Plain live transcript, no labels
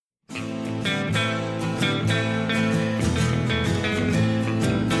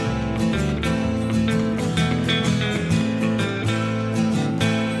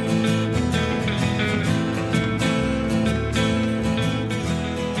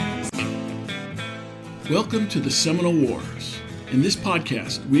Welcome to the Seminole Wars. In this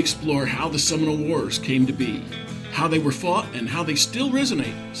podcast, we explore how the Seminole Wars came to be, how they were fought, and how they still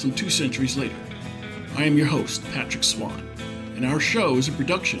resonate some 2 centuries later. I am your host, Patrick Swan, and our show is a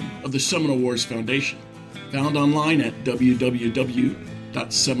production of the Seminole Wars Foundation, found online at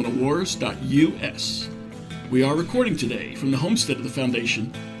www.seminolewars.us. We are recording today from the homestead of the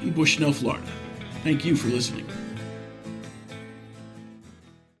Foundation in Bushnell, Florida. Thank you for listening.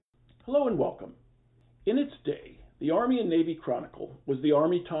 Hello and welcome. In its day, the Army and Navy Chronicle was the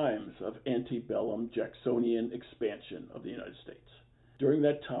Army Times of antebellum Jacksonian expansion of the United States. During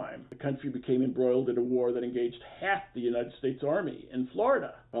that time, the country became embroiled in a war that engaged half the United States Army in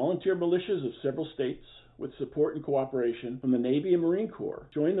Florida. Volunteer militias of several states, with support and cooperation from the Navy and Marine Corps,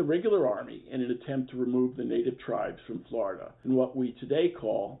 joined the regular Army in an attempt to remove the native tribes from Florida. In what we today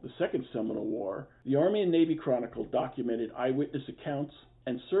call the Second Seminole War, the Army and Navy Chronicle documented eyewitness accounts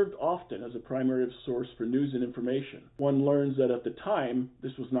and served often as a primary source for news and information. One learns that at the time,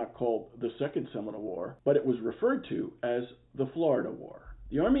 this was not called the Second Seminole War, but it was referred to as the Florida War.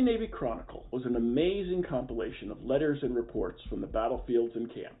 The Army-Navy Chronicle was an amazing compilation of letters and reports from the battlefields and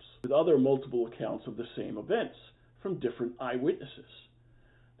camps, with other multiple accounts of the same events from different eyewitnesses.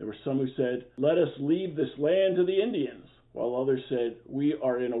 There were some who said, "Let us leave this land to the Indians," while others said, "We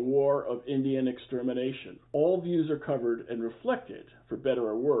are in a war of Indian extermination." All views are covered and reflected, for better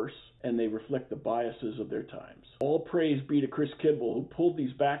or worse, and they reflect the biases of their times. All praise be to Chris Kimball, who pulled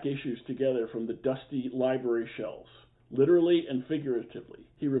these back issues together from the dusty library shelves. Literally and figuratively,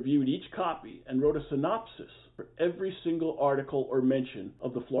 he reviewed each copy and wrote a synopsis for every single article or mention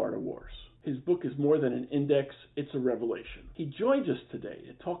of the Florida Wars. His book is more than an index, it's a revelation. He joins us today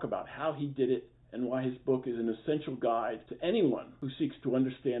to talk about how he did it and why his book is an essential guide to anyone who seeks to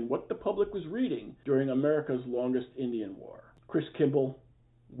understand what the public was reading during America's longest Indian War. Chris Kimball,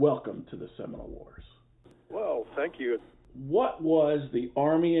 welcome to the Seminole Wars. Well, thank you. What was the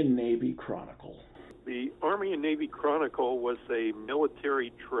Army and Navy Chronicle? The Army and Navy Chronicle was a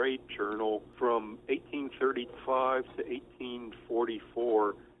military trade journal from 1835 to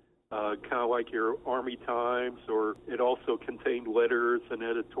 1844, kind of like your Army Times, or it also contained letters and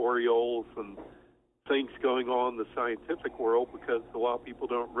editorials and things going on in the scientific world, because a lot of people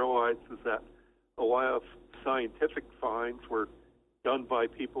don't realize is that a lot of scientific finds were done by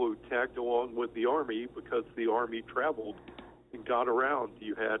people who tagged along with the Army because the Army traveled and got around.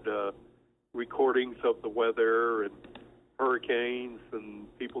 You had recordings of the weather and hurricanes and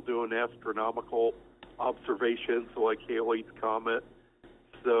people doing astronomical observations like Halley's Comet.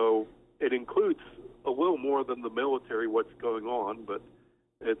 So it includes a little more than the military, what's going on, but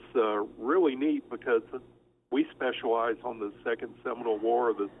it's really neat because we specialize on the Second Seminole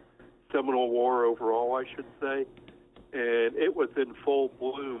War, the Seminole War overall, I should say, and it was in full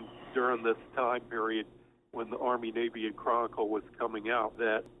bloom during this time period when the Army, Navy, and Chronicle was coming out,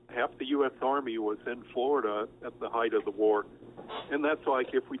 that half the U.S. Army was in Florida at the height of the war. And that's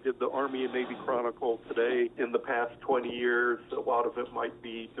like if we did the Army and Navy Chronicle today, in the past 20 years, a lot of it might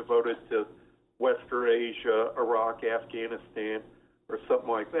be devoted to Western Asia, Iraq, Afghanistan, or something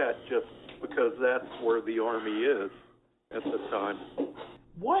like that, just because that's where the Army is at the time.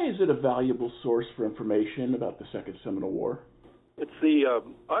 Why is it a valuable source for information about the Second Seminole War? It's the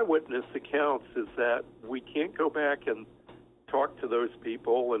eyewitness accounts is that we can't go back and talk to those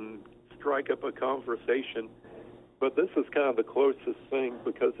people and strike up a conversation, but this is kind of the closest thing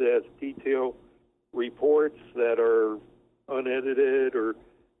because it has detailed reports that are unedited or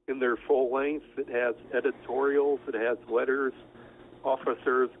in their full length. It has editorials, it has letters,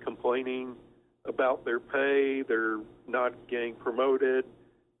 officers complaining about their pay, they're not getting promoted,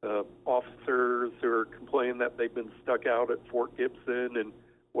 officers who are complaining that they've been stuck out at Fort Gibson and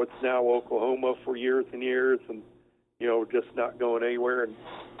what's now Oklahoma for years and years and, just not going anywhere and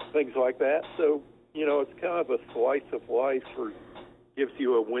things like that. So, it's kind of a slice of life or gives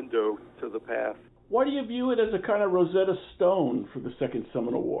you a window to the past. Why do you view it as a kind of Rosetta Stone for the Second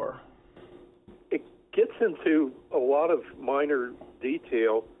Seminole War? It gets into a lot of minor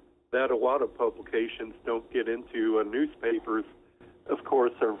detail that a lot of publications don't get into. Newspapers, of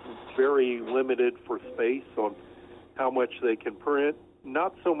course, are very limited for space on how much they can print.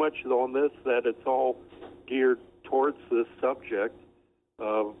 Not so much on this that it's all geared towards this subject.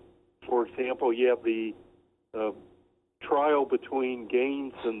 For example, you have the trial between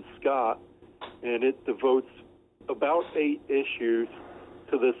Gaines and Scott, and it devotes about 8 issues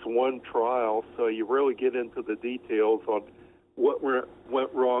to this one trial, so you really get into the details on what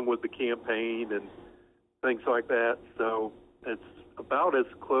went wrong with the campaign and things like that. So it's about as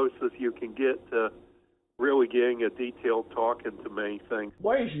close as you can get to really getting a detailed talk into many things.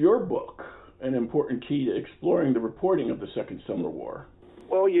 Why is your book an important key to exploring the reporting of the Second Summer War?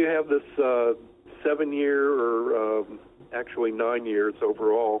 Well, you have this 7-year, or actually 9 years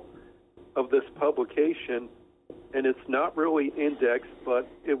overall, of this publication, and it's not really indexed, but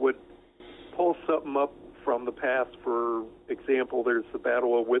it would pull something up from the past. For example, there's the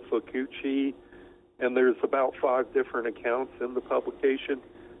Battle of Withlacoochee, and there's about 5 different accounts in the publication,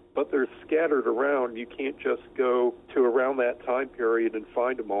 but they're scattered around. You can't just go to around that time period and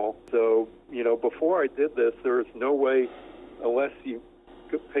find them all. So, before I did this, there was no way, unless you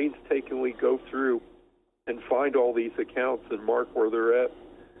painstakingly go through and find all these accounts and mark where they're at.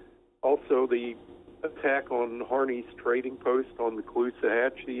 Also, the attack on Harney's trading post on the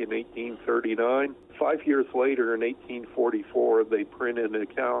Caloosahatchee in 1839. 5 years later, in 1844, they print an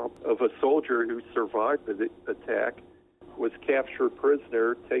account of a soldier who survived the attack, was captured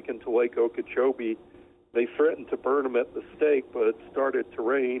prisoner, taken to Lake Okeechobee. They threatened to burn him at the stake, but it started to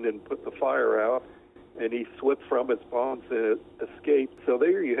rain and put the fire out, and he slipped from his bonds and escaped. So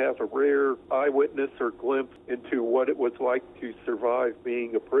there you have a rare eyewitness or glimpse into what it was like to survive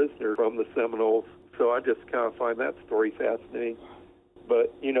being a prisoner from the Seminoles. So I just kind of find that story fascinating.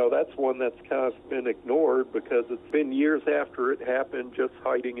 But, that's one that's kind of been ignored because it's been years after it happened, just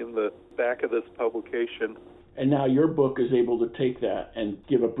hiding in the back of this publication. And now your book is able to take that and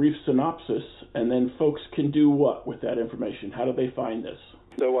give a brief synopsis, and then folks can do what with that information? How do they find this?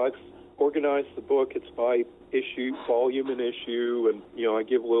 So I've organized the book. It's by issue, volume and issue, and, I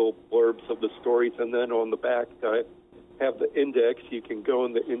give little blurbs of the stories, and then on the back I have the index. You can go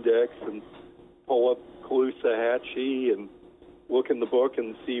in the index and pull up Caloosahatchee and look in the book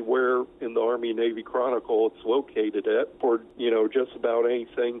and see where in the Army and Navy Chronicle it's located at. For, just about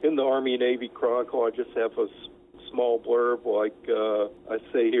anything in the Army and Navy Chronicle, I just have a small blurb like I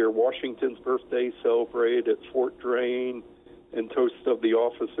say here, Washington's birthday celebrated at Fort Drane and toast of the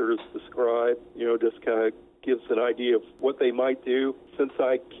officers described. Just kind of gives an idea of what they might do. Since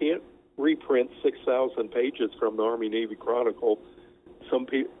I can't reprint 6,000 pages from the Army Navy Chronicle, some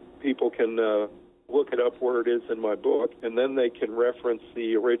people can look it up where it is in my book, and then they can reference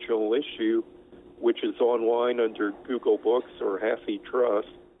the original issue, which is online under Google Books or HathiTrust,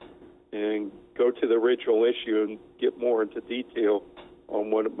 and go to the original issue and get more into detail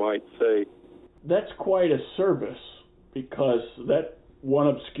on what it might say. That's quite a service, because that one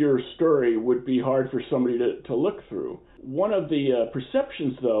obscure story would be hard for somebody to look through. One of the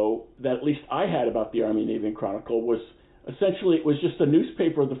perceptions, though, that at least I had about the Army Navy Chronicle was essentially it was just a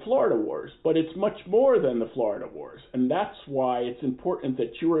newspaper of the Florida Wars, but it's much more than the Florida Wars, and that's why it's important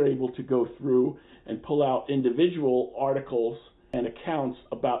that you were able to go through and pull out individual articles and accounts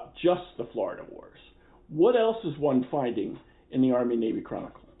about just the Florida Wars. What else is one finding in the Army Navy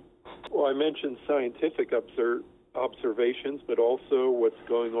Chronicle? Well, I mentioned scientific observations, but also what's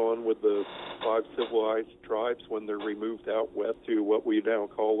going on with the 5 civilized tribes when they're removed out west to what we now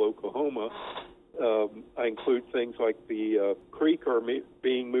call Oklahoma. I include things like the Creek are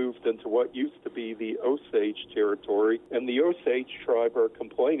being moved into what used to be the Osage territory, and the Osage tribe are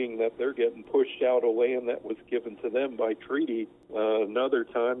complaining that they're getting pushed out of land that was given to them by treaty. Another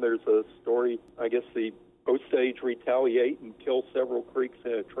time there's a story, I guess the Osage retaliate and kill several Creeks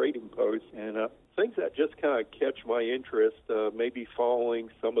in a trading post, and things that just kind of catch my interest, maybe following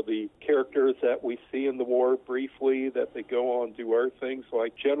some of the characters that we see in the war briefly, that they go on do other things,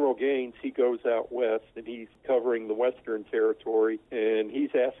 like General Gaines. He goes out west and he's covering the Western Territory, and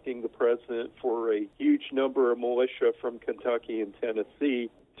he's asking the president for a huge number of militia from Kentucky and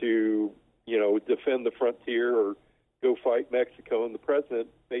Tennessee to, defend the frontier or go fight Mexico, and the president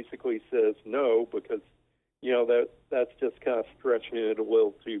basically says no, because, that's just kind of stretching it a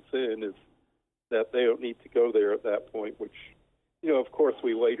little too thin, is that they don't need to go there at that point, which, of course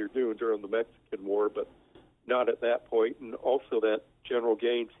we later do during the Mexican War, but not at that point. And also that General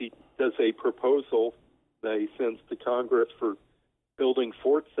Gaines, he does a proposal that he sends to Congress for building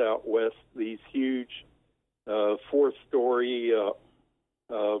forts out west, these huge 4-story,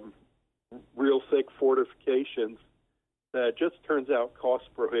 real thick fortifications that just turns out cost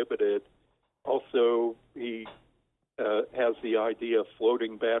prohibitive. Also, he has the idea of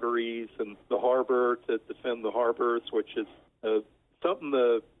floating batteries and the harbor to defend the harbors, which is something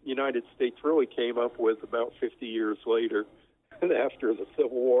the United States really came up with about 50 years later after the Civil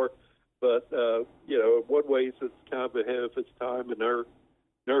War. But, in one ways it's kind of ahead of its time, and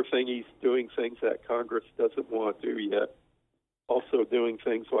another thing, he's doing things that Congress doesn't want to do yet. Also doing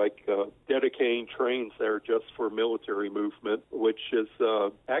things like dedicating trains that are just for military movement, which is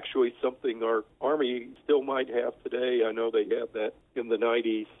actually something our Army still might have today. I know they had that in the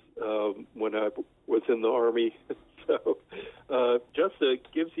 90s when I was in the Army. So Just to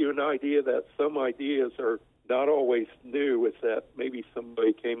gives you an idea that some ideas are not always new, is that maybe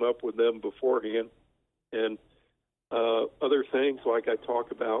somebody came up with them beforehand. And other things, like I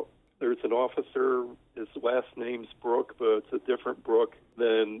talk about, there's an officer, his last name's Brooke, but it's a different Brooke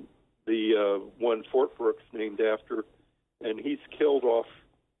than the one Fort Brooks named after. And he's killed off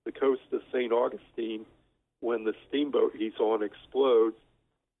the coast of St. Augustine when the steamboat he's on explodes,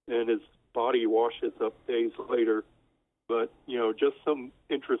 and his body washes up days later. But, just some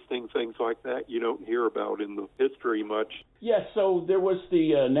interesting things like that you don't hear about in the history much. Yes, so there was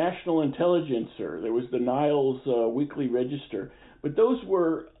the National Intelligencer, there was the Niles Weekly Register, but those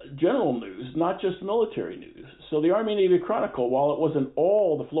were general news, not just military news. So the Army-Navy Chronicle, while it wasn't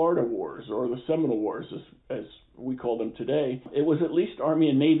all the Florida Wars or the Seminole Wars, as we call them today, it was at least Army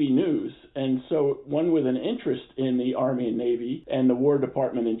and Navy news. And so one with an interest in the Army and Navy and the War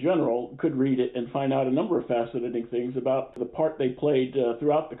Department in general could read it and find out a number of fascinating things about the part they played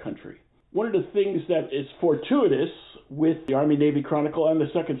throughout the country. One of the things that is fortuitous with the Army-Navy Chronicle and the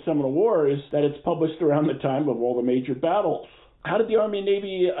Second Seminole War is that it's published around the time of all the major battles. How did the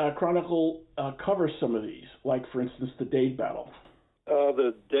Army-Navy Chronicle cover some of these, like, for instance, the Dade Battle?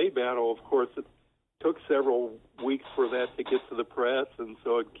 The Dade Battle, of course, it took several weeks for that to get to the press, and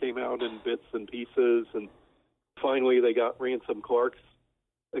so it came out in bits and pieces, and finally they got Ransom Clark's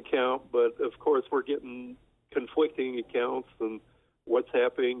account. But, of course, we're getting conflicting accounts and what's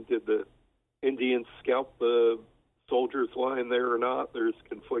happening. Did the Indians scalp the soldiers lying there or not? There's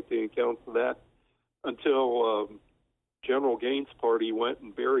conflicting accounts of that until General Gaines' party went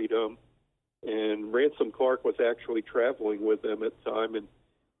and buried them, and Ransom Clark was actually traveling with them at the time. And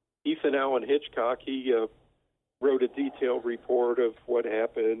Ethan Allen Hitchcock, he wrote a detailed report of what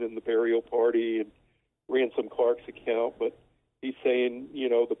happened in the burial party and Ransom Clark's account, but he's saying,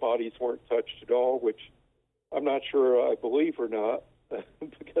 the bodies weren't touched at all, which I'm not sure I believe or not,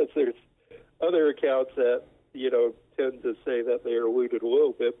 because there's other accounts that, tend to say that they are alluded a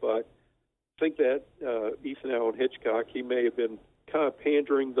little bit, but I think that Ethan Allen Hitchcock, he may have been kind of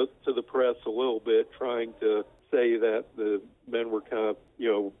pandering to the press a little bit, trying to say that the men were kind of,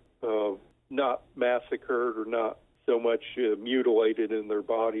 not massacred or not so much mutilated in their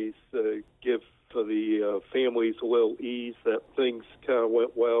bodies, give the families a little ease that things kind of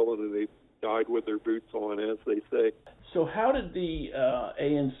went well and they died with their boots on, as they say. So how did the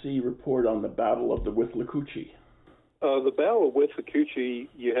ANC report on the Battle of the Withlacoochee? The Battle of Withlacoochee,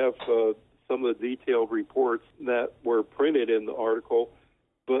 you have some of the detailed reports that were printed in the article,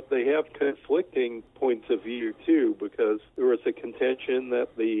 but they have conflicting points of view, too, because there was a contention that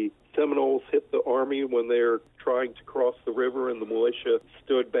the Seminoles hit the Army when they were trying to cross the river and the militia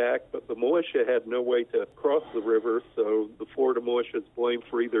stood back, but the militia had no way to cross the river, so the Florida militia is blamed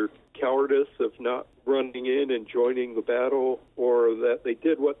for either cowardice of not running in and joining the battle, or that they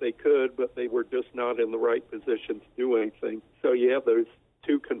did what they could, but they were just not in the right position to do anything. So you have those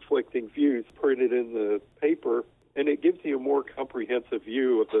two conflicting views printed in the paper, and it gives you a more comprehensive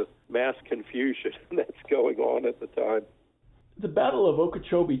view of the mass confusion that's going on at the time. The Battle of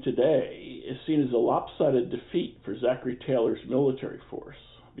Okeechobee today is seen as a lopsided defeat for Zachary Taylor's military force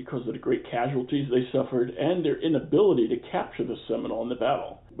because of the great casualties they suffered and their inability to capture the Seminole in the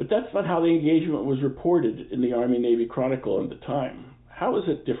battle. But that's not how the engagement was reported in the Army-Navy Chronicle at the time. How is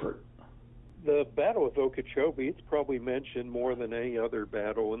it different? The Battle of Okeechobee, it's probably mentioned more than any other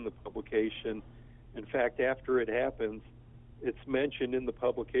battle in the publication. In fact, after it happens, it's mentioned in the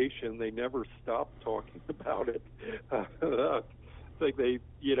publication. They never stopped talking about it. I think they,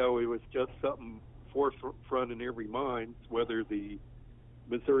 it was just something forefront in every mind, whether the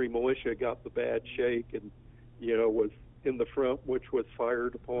Missouri militia got the bad shake and, was in the front, which was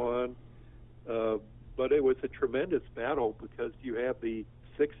fired upon. But it was a tremendous battle because you have the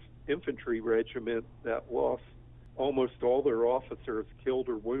 6th Infantry Regiment that lost almost all their officers killed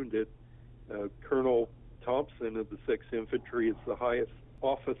or wounded. Colonel Thompson of the 6th Infantry is the highest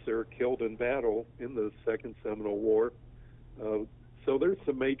officer killed in battle in the Second Seminole War. So there's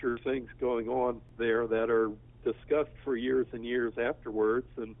some major things going on there that are discussed for years and years afterwards,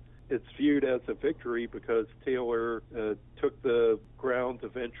 and it's viewed as a victory because Taylor took the ground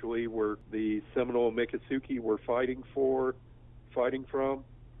eventually where the Seminole and Miccosukee were fighting from.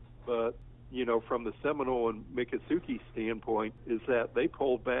 But, from the Seminole and Miccosukee standpoint, is that they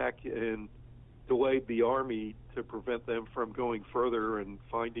pulled back and delayed the Army to prevent them from going further and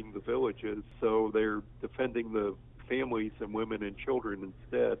finding the villages. So they're defending the families and women and children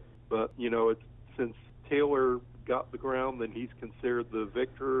instead. But, since Taylor got the ground, then he's considered the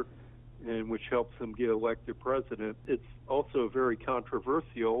victor. and which helps them get elected president. It's also very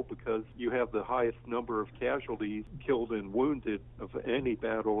controversial because you have the highest number of casualties, killed and wounded, of any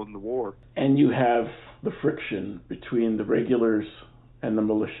battle in the war. And you have the friction between the regulars and the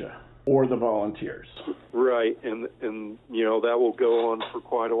militia, or the volunteers. Right, and that will go on for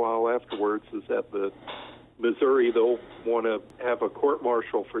quite a while afterwards, is that the Missouri, they'll want to have a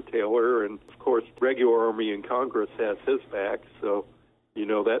court-martial for Taylor, and of course, regular Army in Congress has his back, so,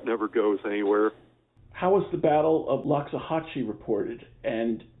 that never goes anywhere. How was the Battle of Loxahatchee reported,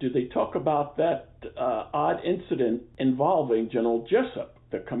 and do they talk about that odd incident involving General Jessup,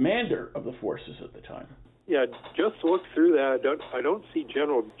 the commander of the forces at the time? Yeah, just look through that. I don't see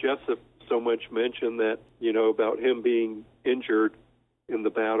General Jessup so much mention that, about him being injured in the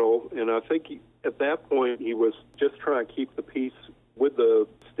battle, and I think at that point he was just trying to keep the peace with the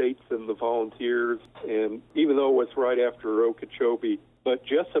states and the volunteers, and even though it was right after Okeechobee. But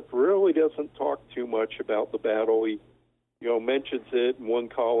Jessup really doesn't talk too much about the battle. He, mentions it in one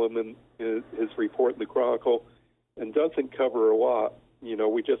column in his report in the Chronicle and doesn't cover a lot.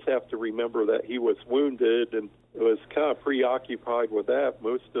 We just have to remember that he was wounded and was kind of preoccupied with that.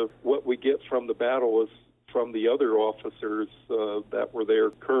 Most of what we get from the battle is from the other officers that were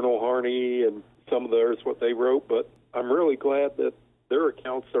there, Colonel Harney and some of theirs, what they wrote. But I'm really glad that their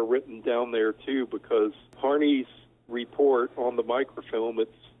accounts are written down there, too, because Harney's report on the microfilm,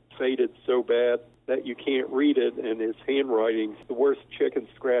 it's faded so bad that you can't read it, and his handwriting's the worst chicken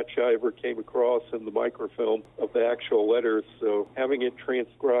scratch I ever came across in the microfilm of the actual letters. So having it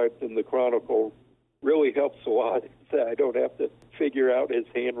transcribed in the Chronicle really helps a lot. I don't have to figure out his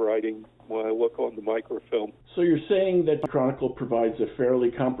handwriting when I look on the microfilm. So you're saying that the Chronicle provides a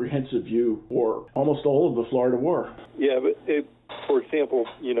fairly comprehensive view for almost all of the Florida War? Yeah, but for example,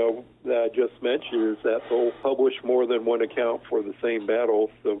 that I just mentioned is that they'll publish more than one account for the same battle,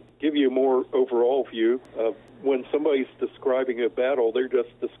 so give you a more overall view of when somebody's describing a battle, they're just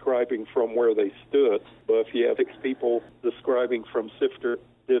describing from where they stood. But if you have 6 people describing from 6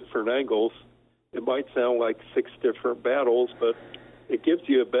 different angles, it might sound like 6 different battles, but it gives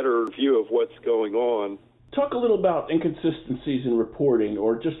you a better view of what's going on. Talk a little about inconsistencies in reporting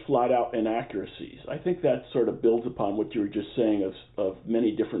or just flat-out inaccuracies. I think that sort of builds upon what you were just saying of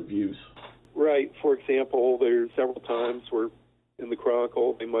many different views. Right. For example, there's several times where in the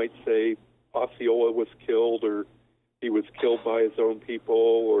Chronicle they might say Osceola was killed, or he was killed by his own people,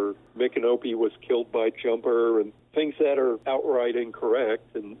 or Micanopy was killed by Jumper, and things that are outright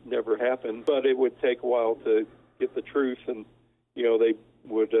incorrect and never happened. But it would take a while to get the truth, and they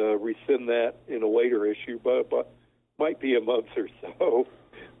would rescind that in a later issue, but might be a month or so.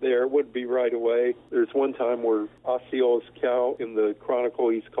 There wouldn't be right away. There's one time where Osceola's cow in the Chronicle,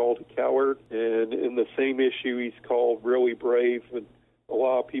 he's called a coward, and in the same issue he's called really brave, and a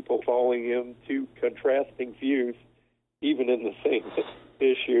lot of people following him. Two contrasting views, even in the same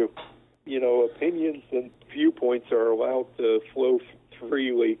issue. Opinions and viewpoints are allowed to flow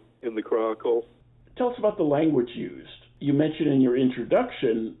freely in the Chronicle. Tell us about the language used. You mentioned in your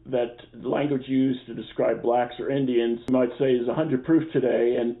introduction that the language used to describe blacks or Indians, you might say, is 100 proof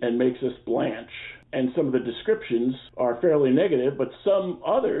today and makes us blanch. And some of the descriptions are fairly negative, but some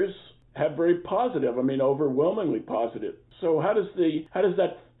others have very positive, overwhelmingly positive. So how does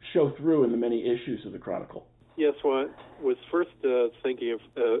that show through in the many issues of the Chronicle? Yes, well, I was first thinking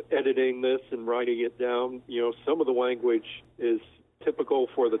of editing this and writing it down. Some of the language is typical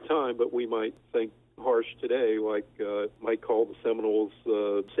for the time, but we might think harsh today, like might call the Seminoles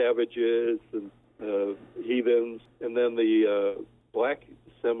savages and heathens, and then the black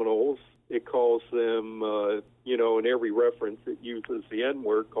Seminoles, it calls them, in every reference it uses the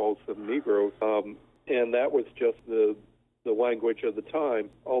N-word, calls them Negroes, and that was just the language of the time,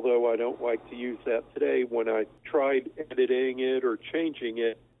 although I don't like to use that today. When I tried editing it or changing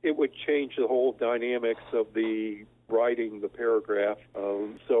it, it would change the whole dynamics of the writing the paragraph,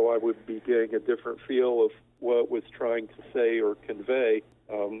 so I would be getting a different feel of what it was trying to say or convey.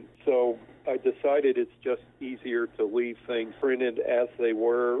 So I decided it's just easier to leave things printed as they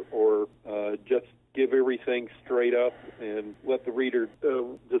were, or just give everything straight up and let the reader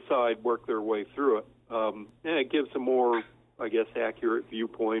decide, work their way through it. And it gives a more, accurate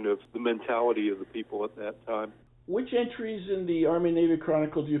viewpoint of the mentality of the people at that time. Which entries in the Army-Navy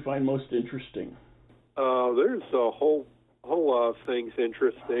Chronicle do you find most interesting? There's a whole lot of things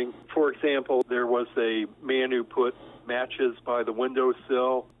interesting. For example, there was a man who put matches by the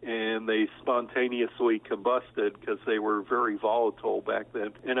windowsill, and they spontaneously combusted because they were very volatile back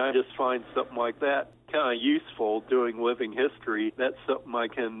then. And I just find something like that kind of useful doing living history. That's something I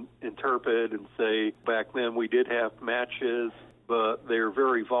can interpret and say, back then we did have matches, but they're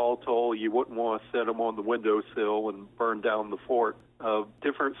very volatile. You wouldn't want to set them on the windowsill and burn down the fort.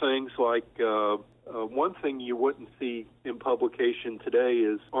 Different things like one thing you wouldn't see in publication today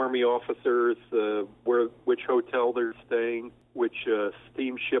is Army officers, which hotel they're staying, which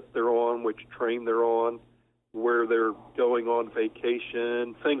steamship they're on, which train they're on, where they're going on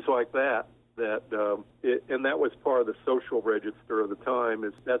vacation, things like that. And that was part of the social register of the time.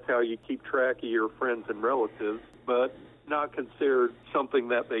 That's how you keep track of your friends and relatives, but not considered something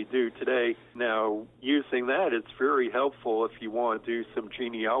that they do today. Now, using that, it's very helpful if you want to do some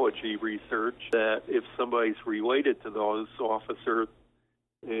genealogy research, that if somebody's related to those officers,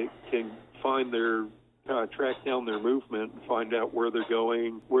 it can find their track down their movement and find out where they're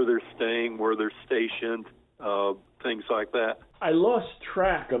going, where they're staying, where they're stationed, things like that. I lost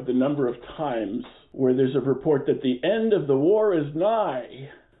track of the number of times where there's a report that the end of the war is nigh.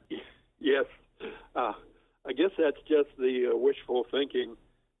 Yes. I guess that's just the wishful thinking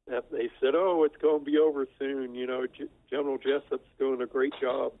that they said, oh, it's going to be over soon. You know, General Jessup's doing a great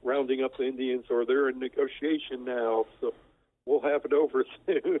job rounding up the Indians, or they're in negotiation now, so we'll have it over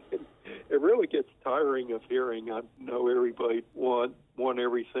soon. It really gets tiring of hearing. I know everybody want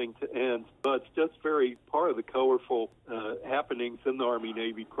everything to end, but it's just very part of the colorful happenings in the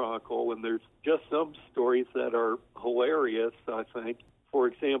Army-Navy Chronicle, and there's just some stories that are hilarious, I think. For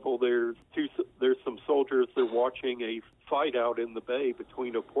example, there's some soldiers, they're watching a fight out in the bay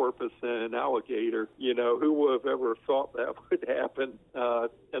between a porpoise and an alligator. You know, who would have ever thought that would happen?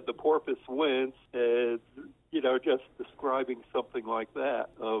 And the porpoise wins, and, you know, just describing something like that,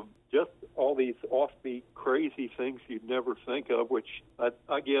 of just all these offbeat, crazy things you'd never think of, which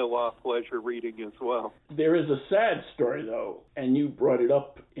I get a lot of pleasure reading as well. There is a sad story, though, and you brought it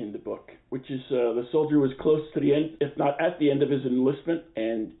up in the book, which is the soldier was close to the end, if not at the end of his enlistment,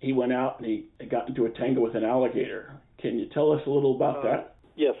 and he went out and he got into a tangle with an alligator. Can you tell us a little about that?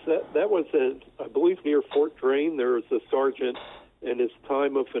 Yes, that was, I believe, near Fort Drane. There was a sergeant, and his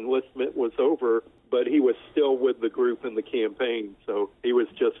time of enlistment was over, but he was still with the group in the campaign, so he was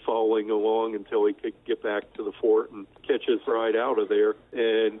just following along until he could get back to the fort and catch his ride out of there.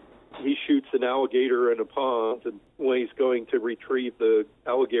 And he shoots an alligator in a pond, and when he's going to retrieve the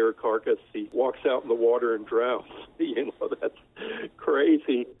alligator carcass, he walks out in the water and drowns. You know, that's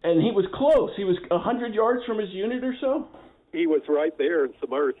crazy. And he was close. He was 100 yards from his unit or so? He was right there, and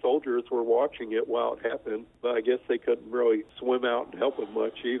some other soldiers were watching it while it happened, but I guess they couldn't really swim out and help him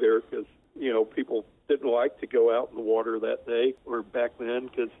much either, because, you know, people didn't like to go out in the water that day or back then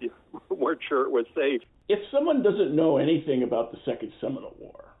because you weren't sure it was safe. If someone doesn't know anything about the Second Seminole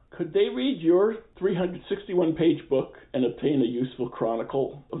War, could they read your 361-page book and obtain a useful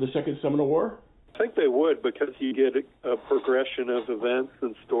chronicle of the Second Seminole War? I think they would, because you get a progression of events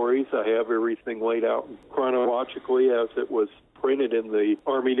and stories. I have everything laid out chronologically as it was printed in the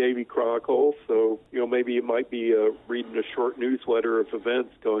Army-Navy Chronicle. So, you know, maybe you might be reading a short newsletter of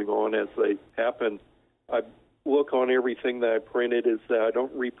events going on as they happen. I look on everything that I printed is that I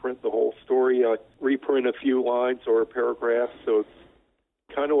don't reprint the whole story. I reprint a few lines or a paragraph, so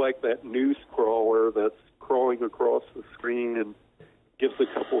it's kind of like that news crawler that's crawling across the screen and gives a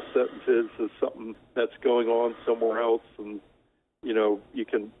couple sentences of something that's going on somewhere else, and, you know, you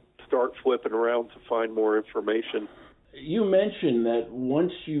can start flipping around to find more information. You mentioned that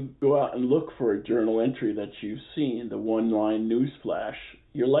once you go out and look for a journal entry that you've seen, the one-line news flash,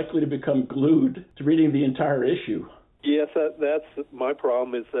 you're likely to become glued to reading the entire issue. Yes, that's my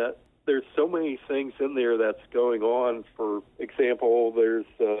problem, is that there's so many things in there that's going on. For example, there's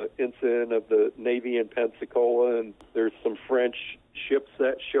an incident of the Navy in Pensacola, and there's some French ships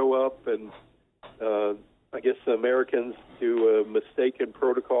that show up, and I guess the Americans do a mistaken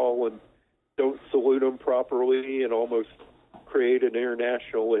protocol and don't salute them properly and almost create an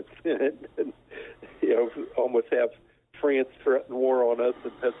international incident and, you know, almost have France threaten war on us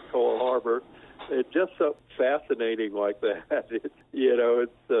in Pensacola Harbor. It's just so fascinating like that.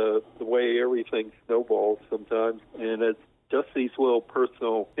 It's the way everything snowballs sometimes, and it's just these little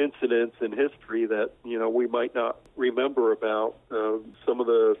personal incidents in history that, you know, we might not remember about. Some of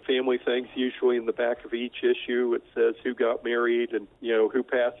the family things, usually in the back of each issue, it says who got married and, you know, who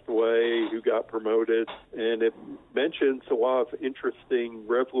passed away, who got promoted. And it mentions a lot of interesting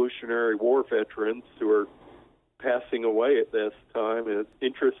Revolutionary War veterans who are passing away at this time. And it's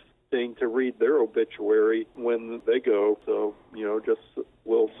interesting to read their obituary when they go. So, you know, just a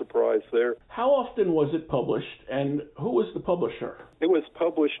little surprise there. How often was it published, and who was the publisher? It was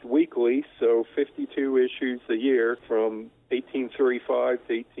published weekly, so 52 issues a year from 1835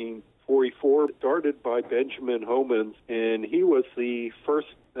 to 1844. It started by Benjamin Homans, and he was the first,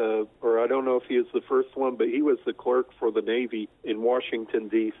 or I don't know if he was the first one, but he was the clerk for the Navy in Washington,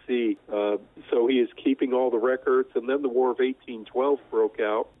 D.C. So he is keeping all the records. And then the War of 1812 broke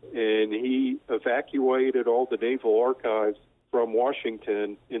out, and he evacuated all the naval archives from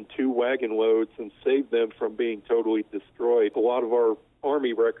Washington in 2 wagon loads and saved them from being totally destroyed. A lot of our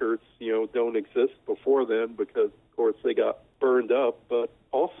Army records, don't exist before then because, of course, they got burned up. But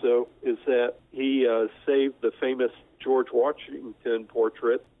also is that he saved the famous George Washington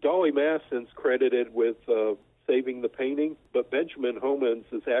portrait. Dolly Masson's credited with saving the painting, but Benjamin Homans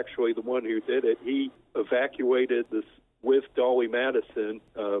is actually the one who did it. He evacuated this with Dolly Madison.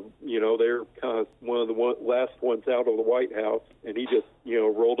 They're kind of one of the last ones out of the White House, and he just,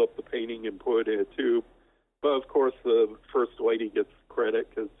 rolled up the painting and put it in a tube. But, of course, the First Lady gets credit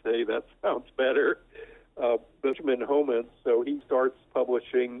because, hey, that sounds better. Benjamin Homans, so he starts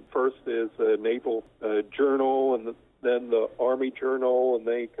publishing first as a naval journal and then the Army Journal, and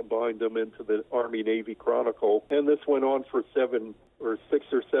they combined them into the Army-Navy Chronicle. And this went on for 6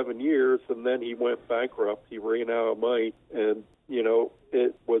 or 7 years, and then he went bankrupt. He ran out of money, and,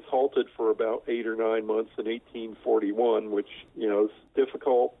 it was halted for about 8 or 9 months in 1841, which, is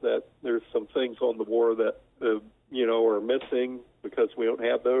difficult that there's some things on the war that, are missing because we don't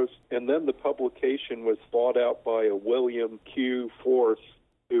have those. And then the publication was bought out by a William Q. Force,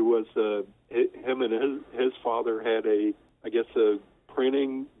 who was him and his father had a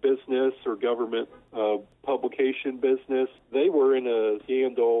printing business or government publication business. They were in a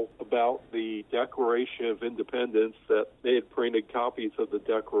scandal about the Declaration of Independence, that they had printed copies of the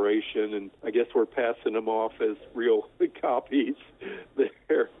Declaration, and I guess we're passing them off as real copies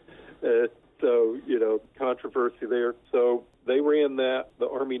there. So, controversy there. So they ran the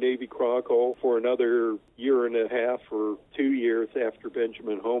Army-Navy Chronicle for another year and a half or 2 years after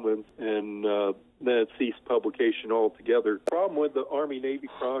Benjamin Homans, and then it ceased publication altogether. The problem with the Army-Navy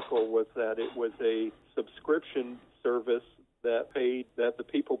Chronicle was that it was a subscription service that the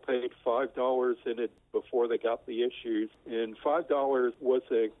people paid $5 in it before they got the issues, and $5 was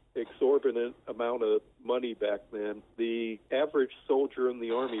an exorbitant amount of money back then. The average soldier in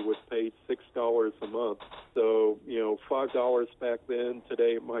the Army was paid $6 a month. So, $5 back then,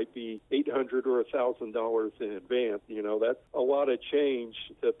 today it might be $800 or $1,000 in advance. That's a lot of change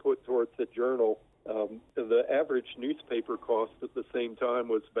to put towards a journal. The average newspaper cost at the same time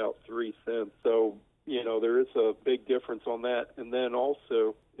was about 3 cents. So, there is a big difference on that. And then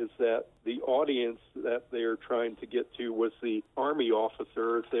also is that the audience that they're trying to get to was the Army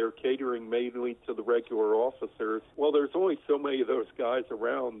officers. They're catering mainly to the regular officers. Well, there's only so many of those guys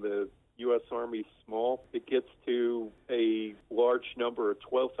around. The U.S. Army's small. It gets to a large number of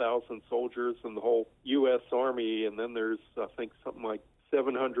 12,000 soldiers in the whole U.S. Army, and then there's, I think, something like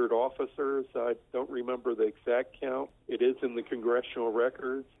 700 officers. I don't remember the exact count. It is in the congressional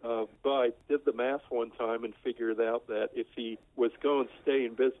records. But I did the math one time and figured out that if he was going to stay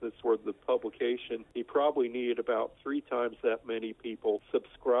in business for the publication, he probably needed about 3 times that many people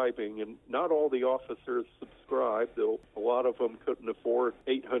subscribing. And not all the officers subscribed. A lot of them couldn't afford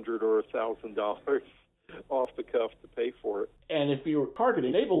 $800 or $1,000 off the cuff to pay for it. And if you're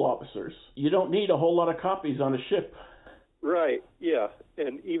targeting naval officers, you don't need a whole lot of copies on a ship. Right, yeah.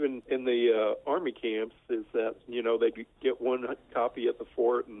 And even in the Army camps is that, they'd get one copy at the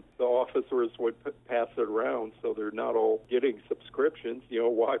fort and the officers would pass it around, so they're not all getting subscriptions.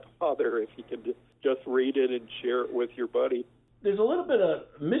 Why bother if you can just read it and share it with your buddy? There's a little bit of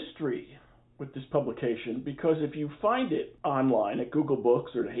mystery with this publication, because if you find it online at Google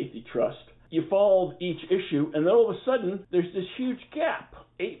Books or the Hathi Trust, you follow each issue, and then all of a sudden, there's this huge gap.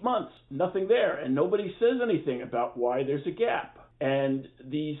 8 months, nothing there, and nobody says anything about why there's a gap. And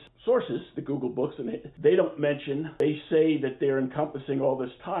these sources, the Google Books, and they don't mention, they say that they're encompassing all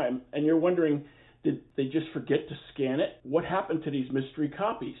this time, and you're wondering, did they just forget to scan it? What happened to these mystery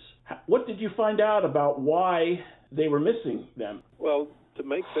copies? What did you find out about why they were missing them? Well, to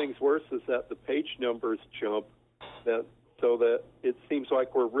make things worse is that the page numbers jump, so that it seems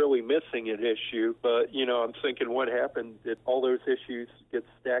like we're really missing an issue. But, I'm thinking, what happened? Did all those issues get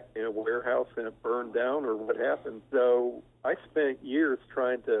stacked in a warehouse and it burned down, or what happened? So I spent years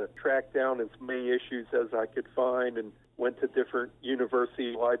trying to track down as many issues as I could find, and went to different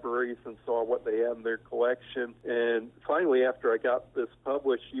university libraries and saw what they had in their collection. And finally, after I got this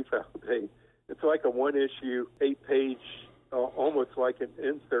published, you found it's like a one-issue, 8-page, almost like an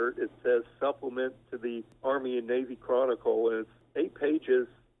insert. It says supplement to the Army and Navy Chronicle, and it's 8 pages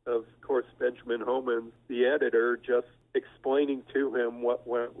of course, Benjamin Homans, the editor, just explaining to him what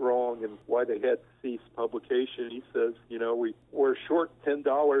went wrong and why they had to cease publication. He says, we were short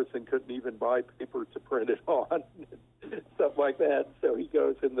 $10 and couldn't even buy paper to print it on. something like that. So he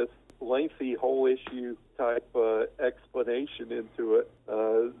goes in this lengthy whole issue type explanation into it.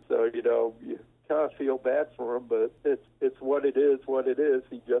 So, you kind of feel bad for him, but it's what it is.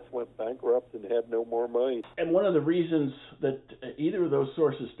 He just went bankrupt and had no more money. And one of the reasons that either of those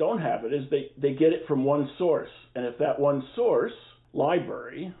sources don't have it is they get it from one source. And if that one source,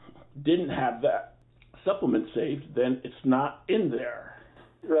 library, didn't have that supplement saved, then it's not in there.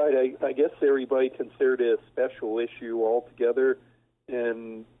 Right. I guess everybody considered it a special issue altogether,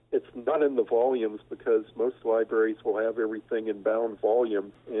 and it's not in the volumes because most libraries will have everything in bound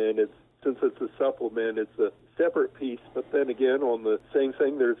volume, and since it's a supplement, it's a separate piece. But then again, on the same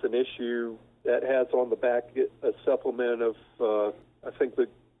thing, there's an issue that has on the back a supplement of, I think, the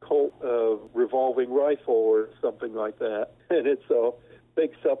Colt revolving rifle or something like that. And it's a big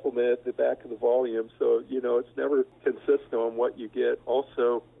supplement at the back of the volume. So, it's never consistent on what you get.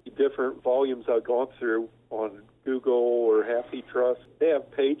 Also, different volumes I've gone through on Google or HathiTrust, they have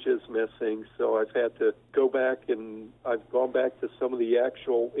pages missing, so I've had to go back, and I've gone back to some of the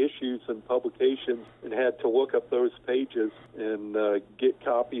actual issues and publications and had to look up those pages and get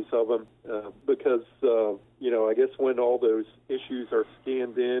copies of them because, I guess when all those issues are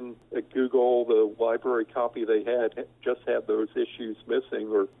scanned in at Google, the library copy they had just had those issues missing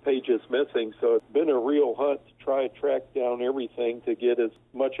or pages missing, so it's been a real hunt to try to track down everything to get as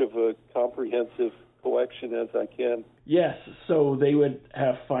much of a comprehensive collection as I can. Yes, so they would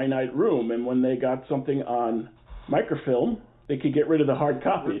have finite room, and when they got something on microfilm, they could get rid of the hard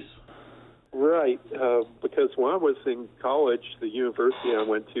copies. Right, because when I was in college, the university I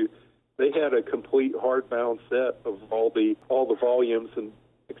went to, they had a complete hardbound set of all the volumes, and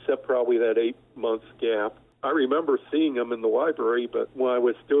except probably that 8-month gap. I remember seeing them in the library, but when I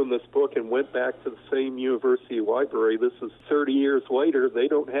was doing this book and went back to the same university library, this is 30 years later, they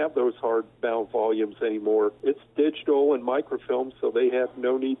don't have those hardbound volumes anymore. It's digital and microfilm, so they have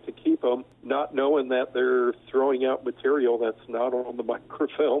no need to keep them, not knowing that they're throwing out material that's not on the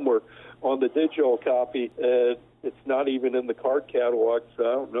microfilm or on the digital copy. It's not even in the card catalog, so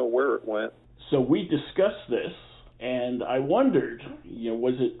I don't know where it went. So we discussed this, and I wondered,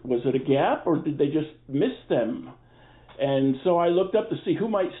 was it a gap, or did they just miss them? And so I looked up to see who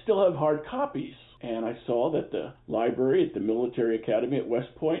might still have hard copies, and I saw that the library at the Military Academy at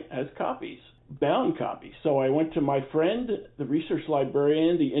West Point has copies, bound copies. So I went to my friend, the research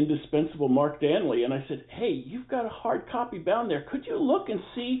librarian, the indispensable Mark Danley, and I said, hey, you've got a hard copy bound there. Could you look and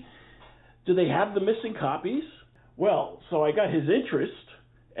see, do they have the missing copies? Well, so I got his interest,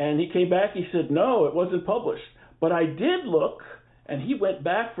 and he came back, he said, no, it wasn't published. But I did look, and he went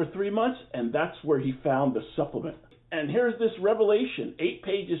back for 3 months, and that's where he found the supplement. And here's this revelation, 8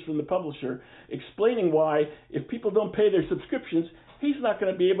 pages from the publisher, explaining why, if people don't pay their subscriptions, he's not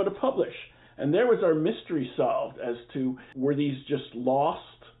going to be able to publish. And there was our mystery solved as to, were these just lost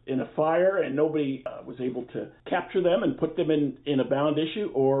in a fire and nobody was able to capture them and put them in a bound issue,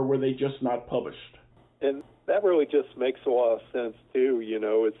 or were they just not published? And that really just makes a lot of sense, too,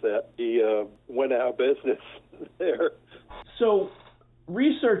 is that he went out of business there. So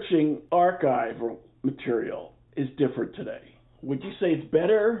researching archival material is different today. Would you say it's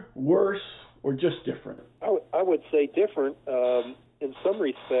better, worse, or just different? I would say different. In some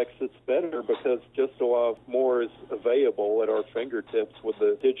respects, it's better because just a lot more is available at our fingertips with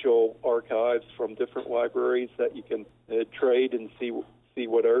the digital archives from different libraries that you can trade and see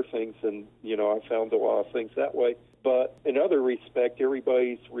what are things, and I found a lot of things that way. But in other respect,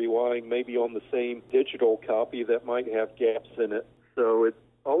 everybody's relying maybe on the same digital copy that might have gaps in it. So it's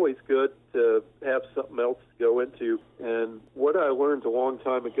always good to have something else to go into. And what I learned a long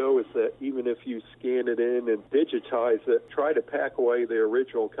time ago is that even if you scan it in and digitize it, try to pack away the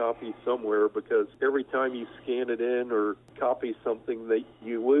original copy somewhere, because every time you scan it in or copy something, that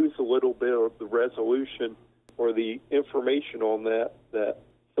you lose a little bit of the resolution or the information on that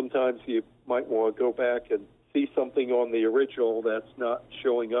sometimes you might want to go back and see something on the original that's not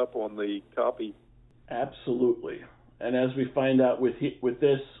showing up on the copy. Absolutely. And as we find out with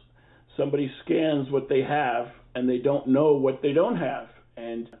this, somebody scans what they have and they don't know what they don't have.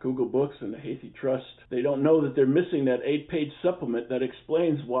 And Google Books and the HathiTrust, they don't know that they're missing that 8-page supplement that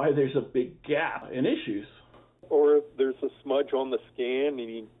explains why there's a big gap in issues. Or if there's a smudge on the scan and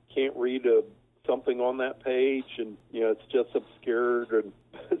you can't read something on that page, and it's just obscured, and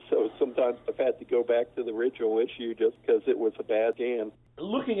so sometimes I've had to go back to the original issue just because it was a bad scan.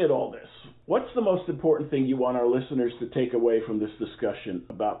 Looking at all this, what's the most important thing you want our listeners to take away from this discussion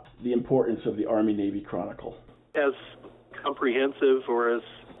about the importance of the Army-Navy Chronicle? As comprehensive or as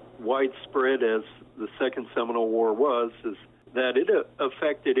widespread as the Second Seminole War was, is that it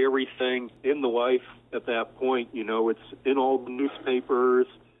affected everything in the life at that point. You know, it's in all the newspapers.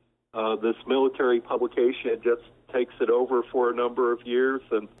 This military publication just takes it over for a number of years,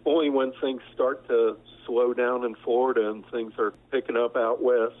 and only when things start to slow down in Florida and things are picking up out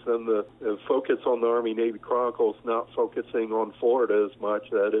west, and the focus on the Army-Navy Chronicle is not focusing on Florida as much,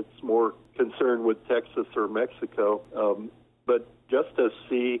 that it's more concerned with Texas or Mexico. But just to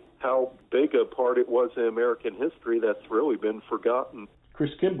see how big a part it was in American history, that's really been forgotten.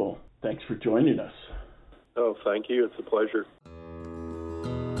 Chris Kimball, thanks for joining us. Oh, thank you. It's a pleasure.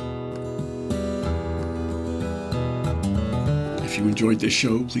 If you enjoyed this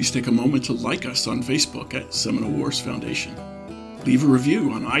show, please take a moment to like us on Facebook at Seminole Wars Foundation. Leave a review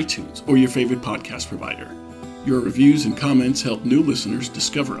on iTunes or your favorite podcast provider. Your reviews and comments help new listeners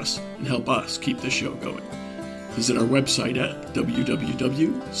discover us and help us keep the show going. Visit our website at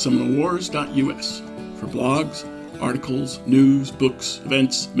www.seminolewars.us for blogs, articles, news, books,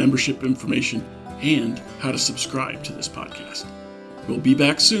 events, membership information, and how to subscribe to this podcast. We'll be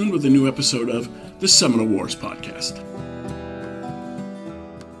back soon with a new episode of the Seminole Wars Podcast.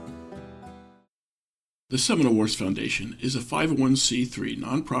 The Seminole Wars Foundation is a 501c3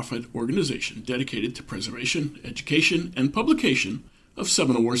 nonprofit organization dedicated to preservation, education, and publication of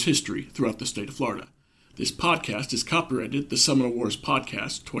Seminole Wars history throughout the state of Florida. This podcast is copyrighted the Seminole Wars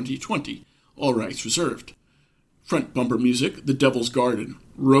Podcast 2020, all rights reserved. Front bumper music, The Devil's Garden,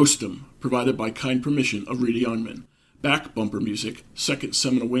 Roast 'em, provided by kind permission of Reedy Youngman. Back bumper music, Second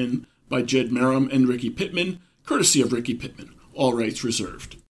Seminole Win, by Jed Merrim and Ricky Pittman, courtesy of Ricky Pittman, all rights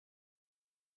reserved.